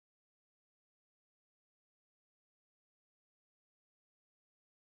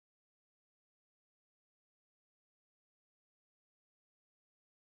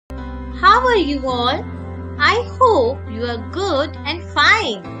How are you all? I hope you are good and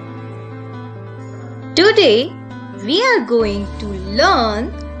fine. Today we are going to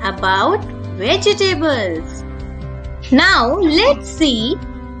learn about vegetables. Now let's see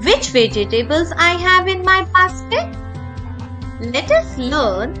which vegetables I have in my basket. Let us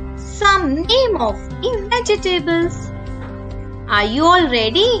learn some name of the vegetables. Are you all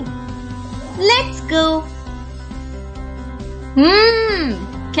ready? Let's go.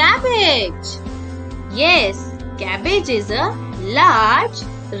 Cabbage. Yes, cabbage is a large,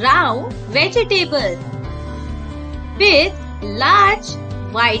 round vegetable with large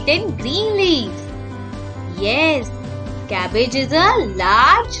white and green leaves. Yes, cabbage is a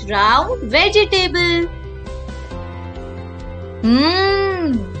large, round vegetable.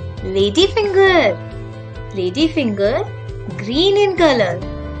 Ladyfinger. Ladyfinger, green in color.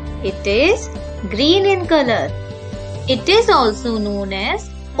 It is green in color. It is also known as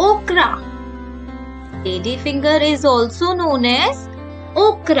okra. Ladyfinger is also known as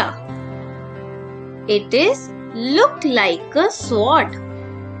okra. It is look like a sword.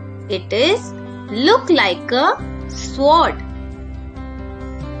 It is look like a sword.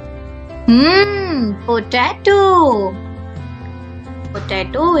 Potato.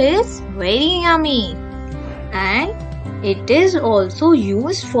 Potato is very yummy and it is also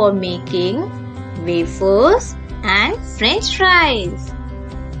used for making wafers and French fries.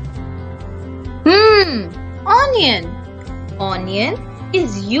 Onion. Onion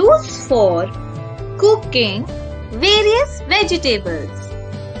is used for cooking various vegetables.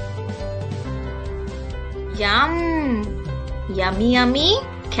 Yum! Yummy yummy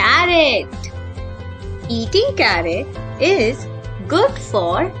carrot. Eating carrot is good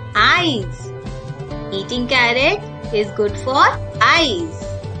for eyes. Eating carrot is good for eyes.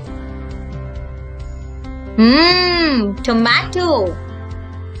 Tomato.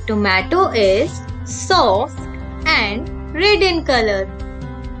 Tomato is soft and red in color.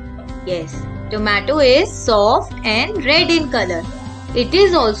 Yes, tomato is soft and red in color. It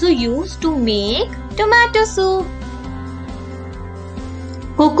is also used to make tomato soup.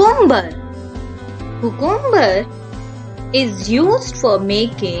 Cucumber. Cucumber is used for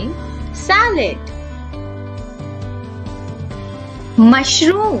making salad.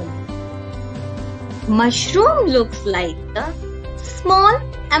 Mushroom. Mushroom looks like a small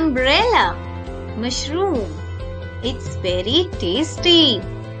umbrella. Mushroom. It's very tasty.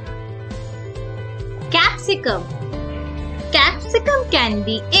 Capsicum. Capsicum can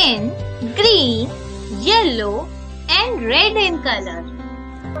be in green, yellow and red in color.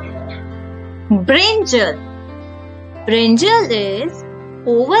 Brinjal. Brinjal is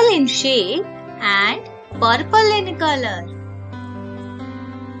oval in shape and purple in color.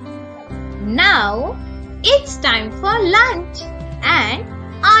 Now it's time for lunch and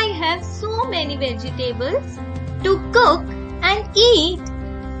I have so many vegetables to cook and eat.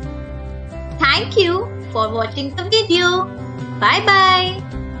 Thank you for watching the video. Bye bye.